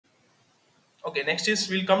Okay, next is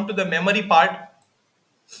we'll come to the memory part.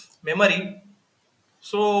 Memory.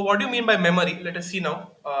 So what do you mean by memory? Let us see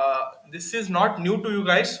now. This is not new to you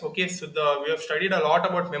guys. Okay, so we have studied a lot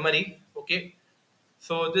about memory. Okay,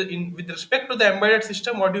 so with respect to the embedded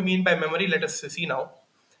system, what do you mean by memory? Let us see now.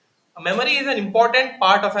 A memory is an important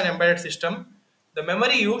part of an embedded system. The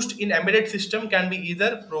memory used in embedded system can be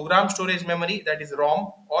either program storage memory, that is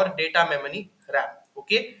ROM, or data memory, RAM.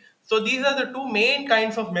 Okay. So these are the two main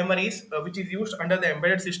kinds of memories which is used under the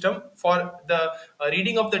embedded system for the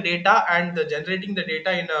reading of the data and the generating the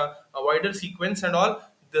data in a wider sequence and all.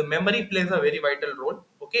 The memory plays a very vital role.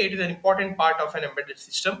 Okay, it is an important part of an embedded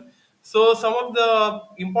system. So some of the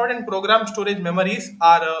important program storage memories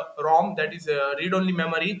are ROM, that is read-only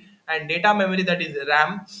memory, and data memory, that is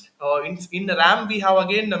RAM. In RAM we have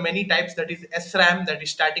again many types, that is SRAM, that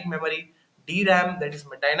is static memory, DRAM, that is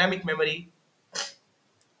dynamic memory,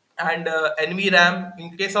 and NVRAM.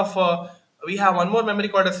 In case of we have one more memory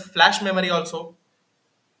called as flash memory also.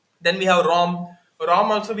 Then we have ROM.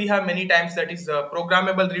 ROM also we have many times, that is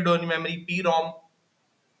programmable read-only memory, PROM,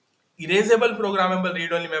 erasable programmable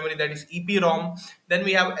read-only memory, that is EPROM. Then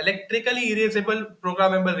we have electrically erasable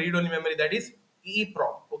programmable read-only memory, that is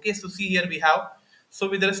EEPROM. Okay, so see here we have. So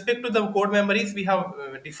with respect to the code memories, we have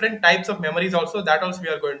different types of memories also. That also we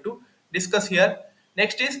are going to discuss here.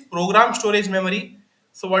 Next is program storage memory.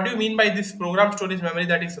 So what do you mean by this program storage memory?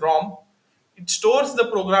 That is ROM. It stores the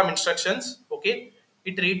program instructions. Okay,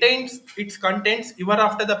 it retains its contents even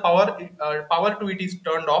after the power to it is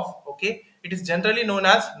turned off. Okay, it is generally known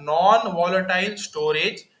as non-volatile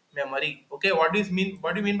storage memory. Okay, what do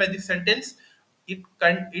you mean by this sentence? It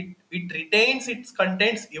retains its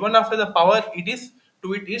contents even after the power it is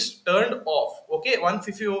turned off. Okay, once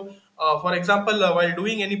if you for example while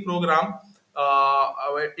doing any program,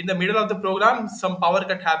 in the middle of the program some power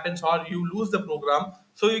cut happens or you lose the program,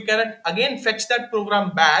 so you can again fetch that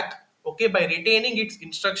program back, okay, by retaining its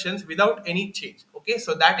instructions without any change. Okay,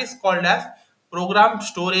 so that is called as program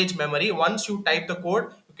storage memory. Once you type the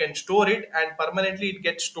code, you can store it and permanently it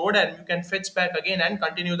gets stored and you can fetch back again and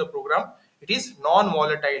continue the program. It is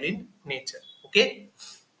non-volatile in nature. Okay,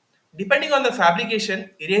 depending on the fabrication,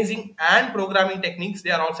 erasing and programming techniques, they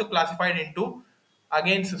are also classified into,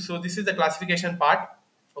 again, so this is the classification part.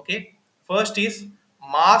 Okay, first is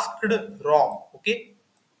masked ROM. Okay,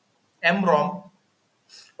 MROM.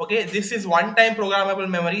 Okay, this is one-time programmable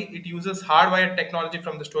memory. It uses hardwired technology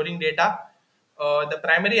from the storing data. The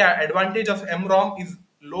primary advantage of MROM is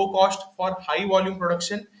low cost for high volume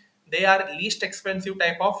production. They are least expensive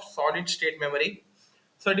type of solid state memory.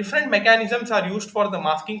 So different mechanisms are used for the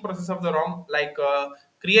masking process of the ROM, like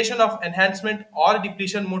creation of enhancement or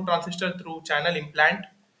depletion mode transistor through channel implant,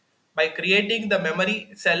 by creating the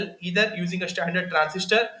memory cell either using a standard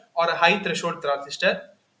transistor or a high threshold transistor.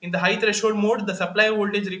 In the high threshold mode, the supply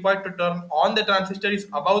voltage required to turn on the transistor is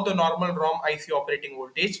above the normal ROM IC operating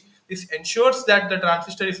voltage. This ensures that the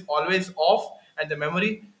transistor is always off and the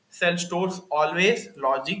memory cell stores always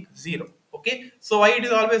logic 0. Okay, so why it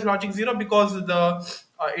is always logic 0? Because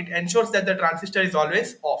it ensures that the transistor is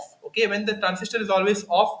always off. Okay, when the transistor is always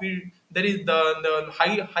off, there is the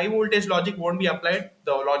high voltage logic won't be applied.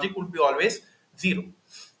 The logic would be always 0.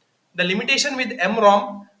 The limitation with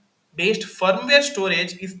MROM based firmware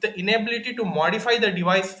storage is the inability to modify the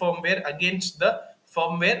device firmware against the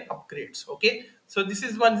firmware upgrades. Okay, so this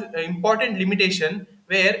is one important limitation,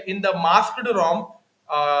 where in the masked ROM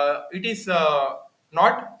it is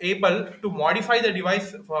not able to modify the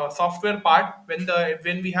device software part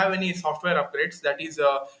when we have any software upgrades. That is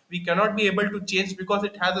we cannot be able to change because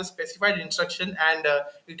it has a specified instruction and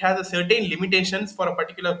it has a certain limitations for a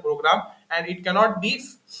particular program, and it cannot be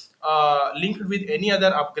linked with any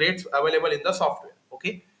other upgrades available in the software.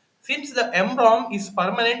 Okay, since the MROM is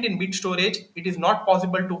permanent in bit storage, it is not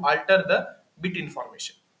possible to alter the bit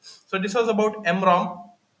information. So this was about MROM.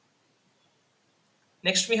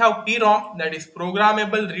 Next we have PROM, that is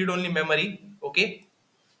programmable read-only memory. Okay,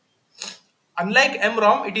 unlike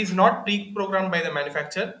MROM, it is not pre-programmed by the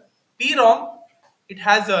manufacturer. PROM, it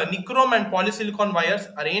has a nichrome and polysilicon wires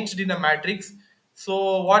arranged in a matrix.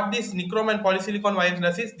 So what this nichrome and polysilicon wires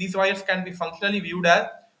does is, these wires can be functionally viewed as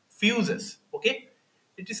fuses. Okay,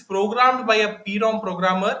 it is programmed by a PROM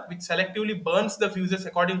programmer which selectively burns the fuses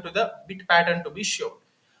according to the bit pattern to be shown.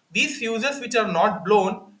 These fuses which are not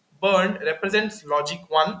burned represents logic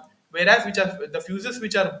 1, whereas the fuses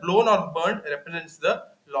which are blown or burned represents the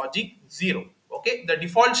logic 0. Okay, the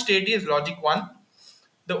default state is logic 1.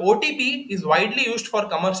 The OTP is widely used for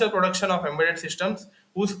commercial production of embedded systems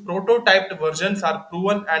whose prototyped versions are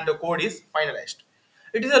proven and the code is finalized.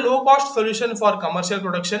 It is a low cost solution for commercial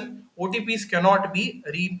production. OTPs cannot be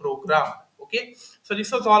reprogrammed. Okay, so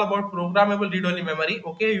this was all about programmable read-only memory.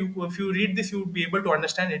 Okay, if you read this, you would be able to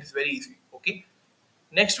understand it is very easy. Okay.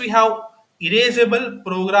 Next we have erasable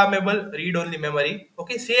programmable read-only memory.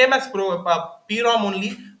 Okay, same as PROM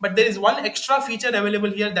only, but there is one extra feature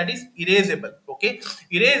available here, that is erasable. Okay,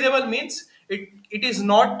 erasable means it is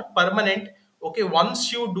not permanent. Okay,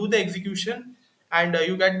 once you do the execution and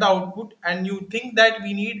you get the output and you think that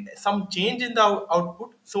we need some change in the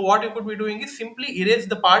output, so what you could be doing is simply erase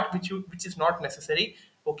the part which is not necessary.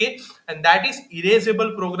 Okay, and that is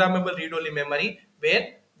erasable programmable read-only memory,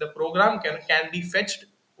 where the program can be fetched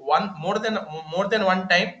more than one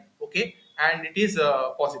time. Okay, and it is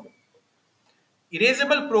possible.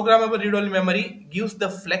 Erasable programmable read-only memory gives the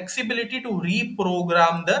flexibility to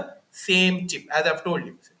reprogram the same chip, as I've told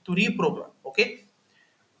you, to reprogram. Okay,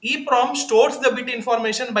 EPROM stores the bit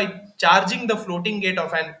information by charging the floating gate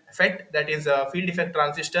of an FET, that is a field effect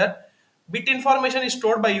transistor. Bit information is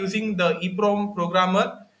stored by using the EPROM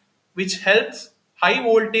programmer, which helps high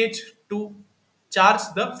voltage to charge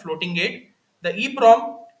the floating gate. The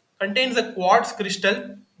EPROM contains a quartz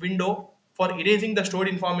crystal window for erasing the stored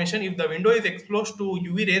information. If the window is exposed to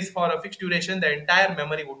UV rays for a fixed duration, the entire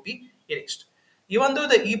memory would be erased. Even though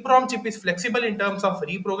the EPROM chip is flexible in terms of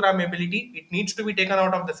reprogrammability, it needs to be taken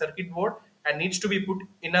out of the circuit board and needs to be put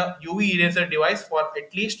in a UV eraser device for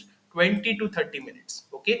at least 20 to 30 minutes.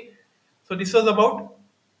 Okay, so this was about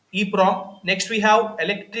EPROM. Next we have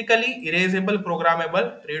electrically erasable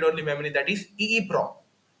programmable read-only memory, that is EEPROM.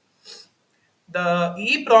 The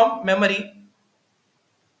EEPROM memory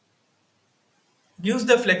gives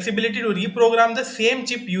the flexibility to reprogram the same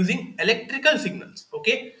chip using electrical signals.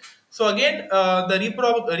 Okay, so again the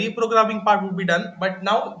reprogramming part would be done, but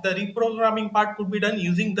now the reprogramming part could be done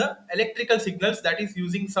using the electrical signals, that is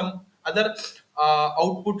using some other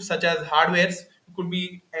output such as hardwares. You could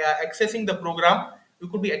be accessing the program, you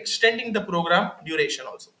could be extending the program duration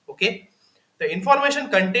also. Okay, the information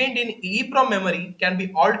contained in EEPROM memory can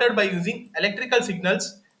be altered by using electrical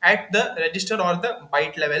signals at the register or the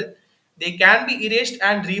byte level. They can be erased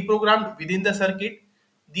and reprogrammed within the circuit.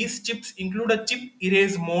 These chips include a chip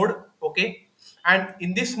erase mode. Okay, and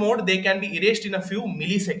in this mode they can be erased in a few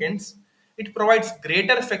milliseconds. It provides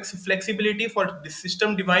greater flexibility for the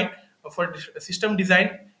system design.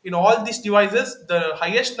 In all these devices, the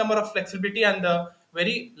highest number of flexibility and the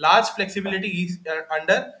very large flexibility is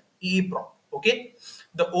under EEPROM. Okay,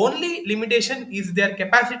 the only limitation is their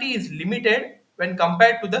capacity is limited when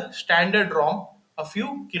compared to the standard ROM, a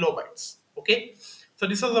few kilobytes. Okay, so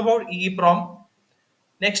this was about EEPROM.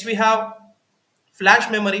 Next we have flash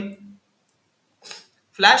memory.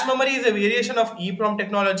 Flash memory is a variation of EEPROM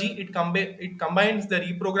technology. It combines the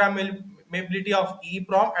reprogrammability of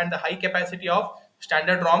EEPROM and the high capacity of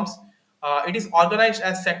standard ROMs. It is organized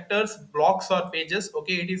as sectors, blocks, or pages.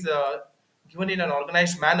 Okay, it is given in an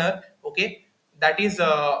organized manner. Okay, that is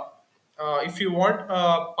if you want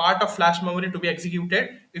a part of flash memory to be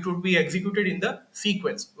executed, it would be executed in the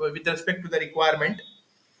sequence with respect to the requirement.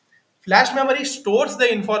 Flash memory stores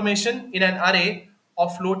the information in an array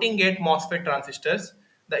of floating gate MOSFET transistors.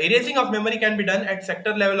 The erasing of memory can be done at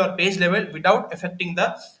sector level or page level without affecting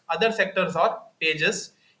the other sectors or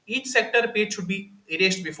pages. Each sector page should be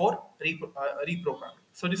erased before reprogramming.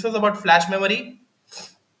 So this was about flash memory.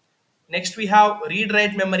 Next we have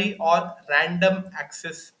read-write memory or random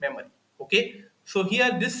access memory. Okay, so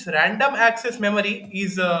here this random access memory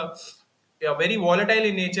is very volatile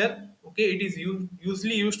in nature. Okay, it is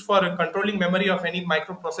usually used for controlling memory of any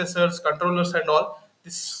microprocessors, controllers, and all.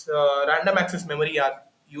 This random access memory are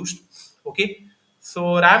used. Okay,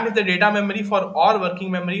 so RAM is the data memory for all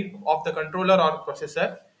working memory of the controller or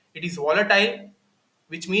processor. It is volatile,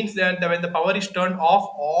 which means that when the power is turned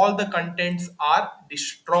off, all the contents are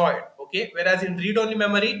destroyed. Okay, whereas in read-only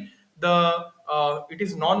memory, the it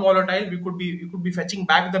is non-volatile. You could be fetching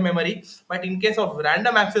back the memory, but in case of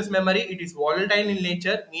random access memory, it is volatile in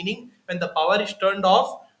nature, meaning when the power is turned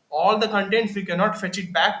off, all the contents we cannot fetch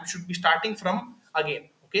it back. We should be starting from again.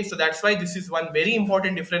 Okay, so that's why this is one very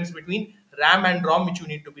important difference between RAM and ROM, which you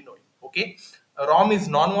need to be knowing. Okay, ROM is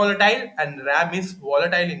non-volatile and RAM is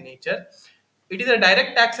volatile in nature. It is a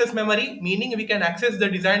direct access memory, meaning we can access the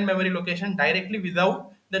designed memory location directly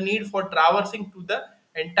without the need for traversing to the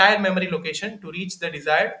entire memory location to reach the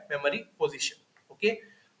desired memory position. Okay,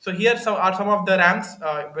 so here are some of the RAMs,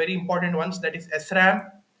 very important ones, that is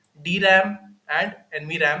SRAM, DRAM, and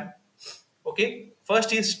NVRAM. Okay,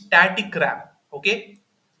 first is static RAM. Okay,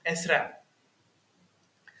 SRAM.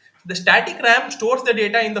 The static RAM stores the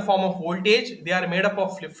data in the form of voltage. They are made up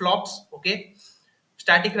of flip-flops. Okay,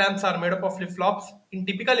 static RAMs are made up of flip-flops. In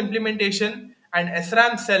typical implementation, an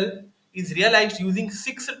SRAM cell is realized using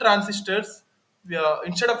 6 transistors.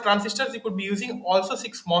 Instead of transistors, you could be using also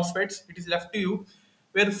 6 MOSFETs. It is left to you,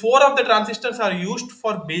 where 4 of the transistors are used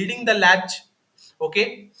for building the latch,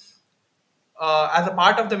 okay, as a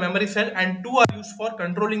part of the memory cell, and 2 are used for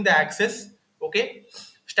controlling the access, okay.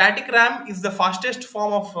 Static RAM is the fastest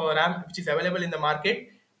form of RAM which is available in the market.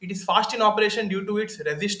 It is fast in operation due to its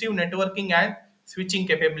resistive networking and switching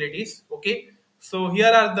capabilities, okay. So here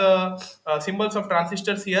are the symbols of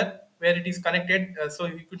transistors here where it is connected. So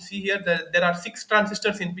you could see here that there are 6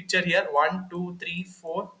 transistors in picture here: 1 2 3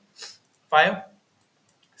 4 5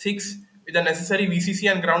 6, with the necessary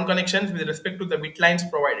VCC and ground connections with respect to the bit lines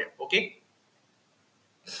provided, okay.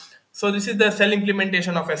 So this is the cell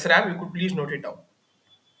implementation of SRAM. You could please note it down.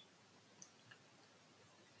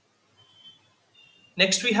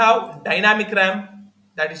 Next we have dynamic RAM,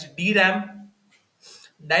 that is DRAM.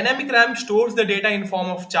 Dynamic RAM stores the data in form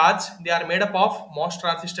of charge. They are made up of MOS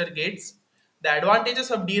transistor gates. The advantages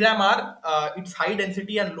of DRAM are its high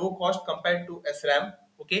density and low cost compared to SRAM.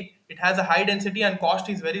 Okay, it has a high density and cost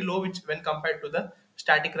is very low, which when compared to the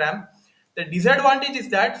static RAM. The disadvantage is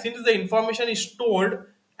that since the information is stored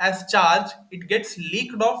as charge, it gets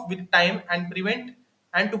leaked off with time, and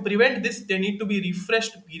to prevent this, they need to be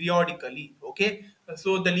refreshed periodically. Okay,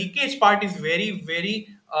 so the leakage part is very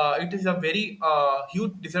it is a very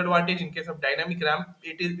huge disadvantage in case of dynamic RAM.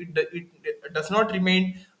 It does not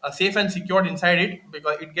remain safe and secured inside it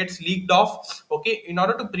because it gets leaked off. Okay, in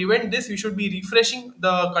order to prevent this, we should be refreshing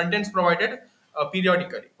the contents provided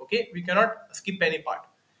periodically. Okay, we cannot skip any part.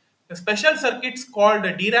 The special circuits called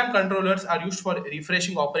DRAM controllers are used for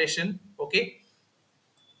refreshing operation. Okay,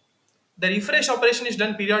 the refresh operation is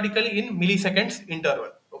done periodically in milliseconds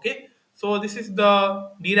interval. Okay, so this is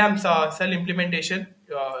the DRAM cell implementation.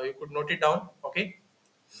 You could note it down. Okay,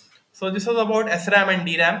 so this was about SRAM and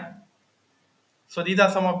DRAM. So these are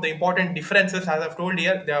some of the important differences as I've told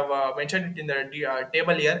here. They have mentioned it in the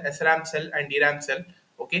table here: SRAM cell and DRAM cell.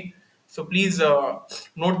 Okay, so please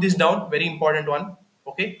note this down. Very important one.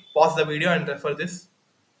 Okay, pause the video and refer this.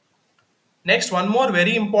 Next, one more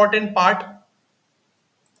very important part: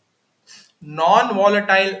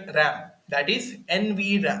 non-volatile RAM, that is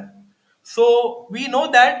NVRAM. So we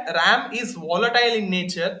know that RAM is volatile in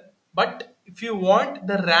nature, but if you want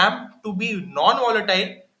the RAM to be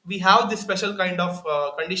non-volatile, we have this special kind of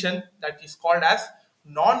condition that is called as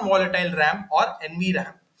non-volatile RAM or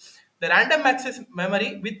NVRAM. The random access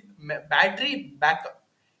memory with battery backup.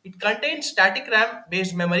 It contains static RAM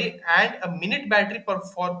based memory and a minute battery for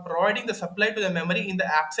providing the supply to the memory in the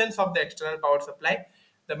absence of the external power supply.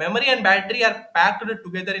 The memory and battery are packed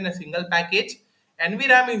together in a single package.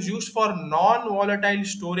 NVRAM is used for non-volatile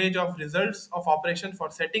storage of results of operation for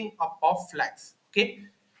setting up of flags. Okay,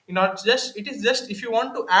 it is just if you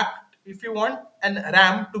want an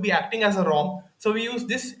RAM to be acting as a ROM, so we use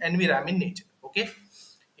this NVRAM in nature. Okay,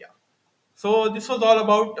 yeah. So this was all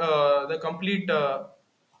about the complete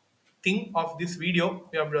thing of this video.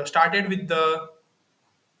 We have started with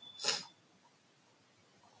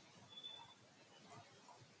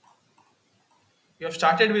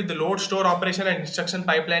the load store operation and instruction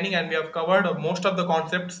pipelining, and we have covered most of the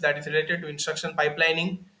concepts that is related to instruction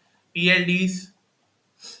pipelining, PLDs,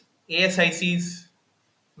 ASICs,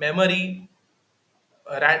 memory,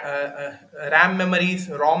 RAM memories,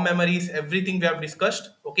 ROM memories, everything we have discussed.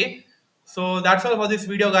 Okay, so that's all for this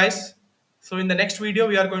video, guys. So in the next video,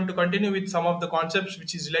 we are going to continue with some of the concepts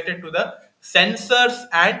which is related to the sensors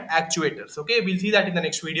and actuators. Okay, we'll see that in the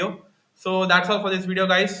next video. So that's all for this video,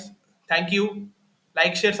 guys. Thank you.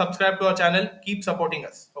 Like, share, subscribe to our channel. Keep supporting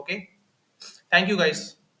us. Okay, thank you,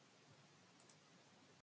 guys.